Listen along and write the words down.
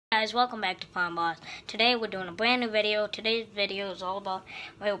guys, welcome back to Farm Boss. Today we're doing a brand new video. Today's video is all about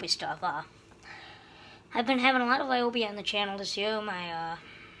Ryobi stuff. I've been having a lot of Ryobi on the channel this year. My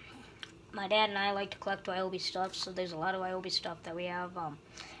dad and I like to collect Ryobi stuff, so there's a lot of Ryobi stuff that we have. I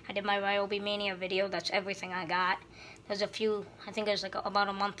did my Ryobi Mania video. That's everything I got. There's a few, I think there's like about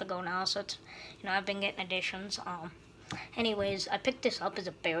a month ago now, so it's, I've been getting additions. Anyways, I picked this up as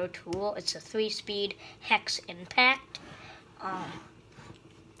a bear tool. It's a 3-speed hex impact.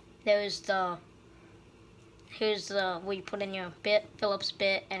 Here's the where you put in your bit, Phillips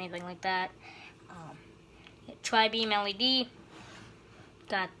bit, anything like that. Tri-beam LED.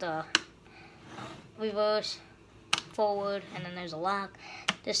 Got the reverse, forward, and then there's a lock.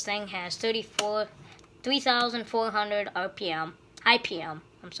 This thing has 3,400 RPM, IPM.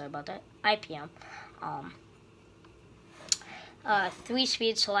 I'm sorry about that, IPM.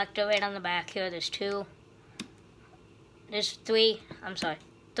 3-speed selector right on the back here. There's two. There's three. I'm sorry,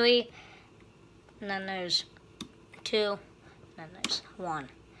 3. And then there's 2. And then there's 1.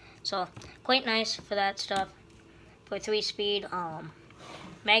 So quite nice for that stuff. For 3-speed,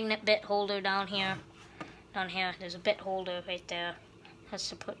 magnet bit holder down here. Down here, there's a bit holder right there. That's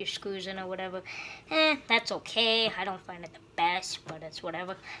to put your screws in or whatever. That's okay. I don't find it the best, but it's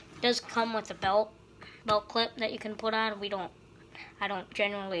whatever. It does come with a belt clip that you can put on. I don't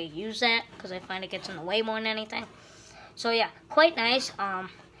generally use that because I find it gets in the way more than anything. So yeah, quite nice. I'm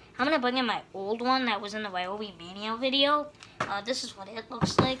gonna bring in my old one that was in the Ryobi Mania video. This is what it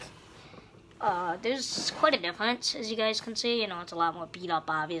looks like. There's quite a difference, as you guys can see. It's a lot more beat up,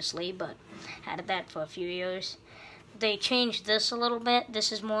 obviously, but had that for a few years. They changed this a little bit.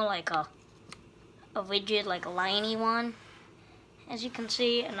 This is more like a rigid, like a liney one, as you can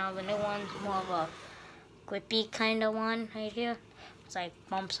see. And now the new one's more of a grippy kind of one right here. It's like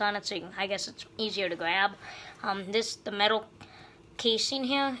bumps on it, so I guess it's easier to grab. The metal casing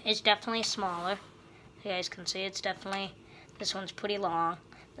here is definitely smaller. You guys can see it's definitely, this one's pretty long,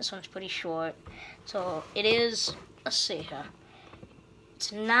 this one's pretty short. So it is, let's see here,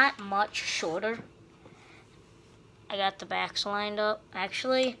 it's not much shorter. I got the backs lined up.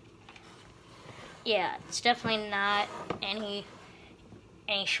 Actually, yeah, it's definitely not any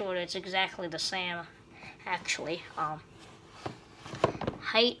shorter. It's exactly the same, actually.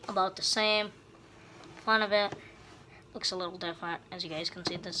 Height about the same. Front of it looks a little different, as you guys can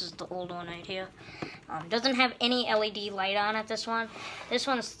see. This is the old one right here. Doesn't have any LED light on it, this one. This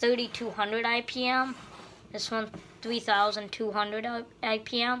one's 3,200 IPM. This one's 3,200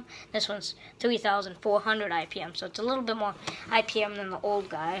 IPM. This one's 3,400 IPM. So it's a little bit more IPM than the old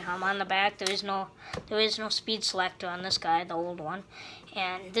guy. On the back, there is no speed selector on this guy, the old one.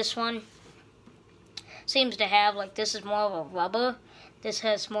 And this one seems to have, like, this is more of a rubber. This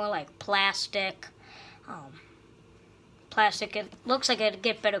has more like plastic. It looks like it'd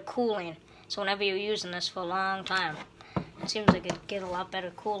get better cooling. So whenever you're using this for a long time, it seems like it'd get a lot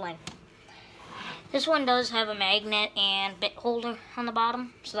better cooling. This one does have a magnet and bit holder on the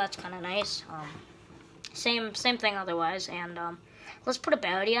bottom, so that's kind of nice. Same thing otherwise. And let's put a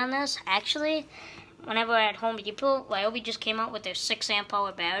battery on this. Actually, whenever at Home Depot, Ryobi just came out with their 6 amp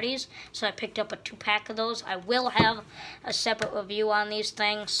hour batteries, so I picked up a 2-pack of those. I will have a separate review on these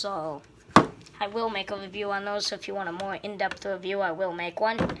things, so I will make a review on those. So if you want a more in-depth review, I will make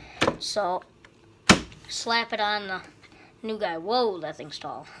one. So slap it on the new guy. Whoa, that thing's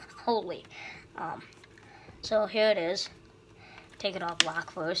tall. Holy. So here it is. Take it off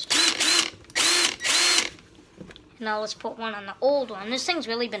lock first. Now let's put one on the old one. This thing's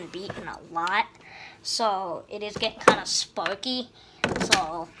really been beaten a lot, so it is getting kind of sparky.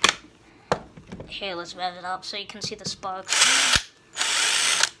 So here, let's rev it up so you can see the sparks.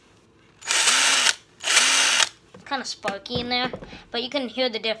 It's kind of sparky in there, but you can hear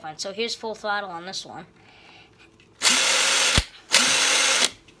the difference. So here's full throttle on this one.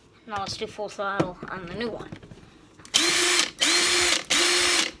 Now let's do full throttle on the new one.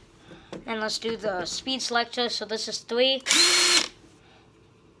 And let's do the speed selector. So this is 3.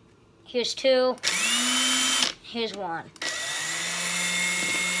 Here's 2. Here's 1.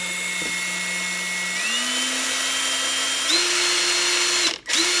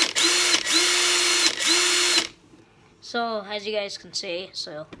 So as you guys can see,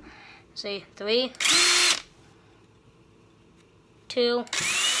 so see 3, 2,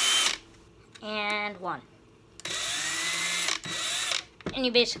 and 1. And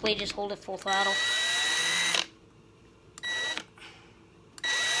you basically just hold it full throttle.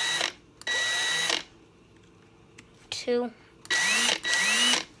 2,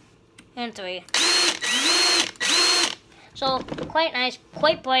 and 3. So quite nice,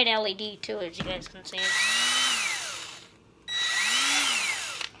 quite bright LED too, as you guys can see.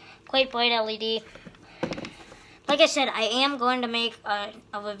 quite bright LED. Like I said, I am going to make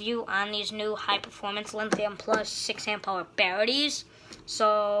a review on these new high-performance Lithium Plus 6 amp hour batteries.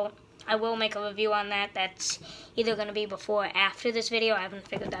 So I will make a review on that. That's either going to be before or after this video. I haven't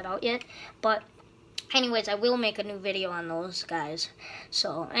figured that out yet. But anyways, I will make a new video on those, guys.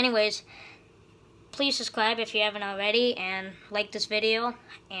 So anyways, please subscribe if you haven't already, and like this video.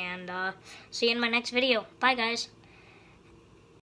 And see you in my next video. Bye, guys.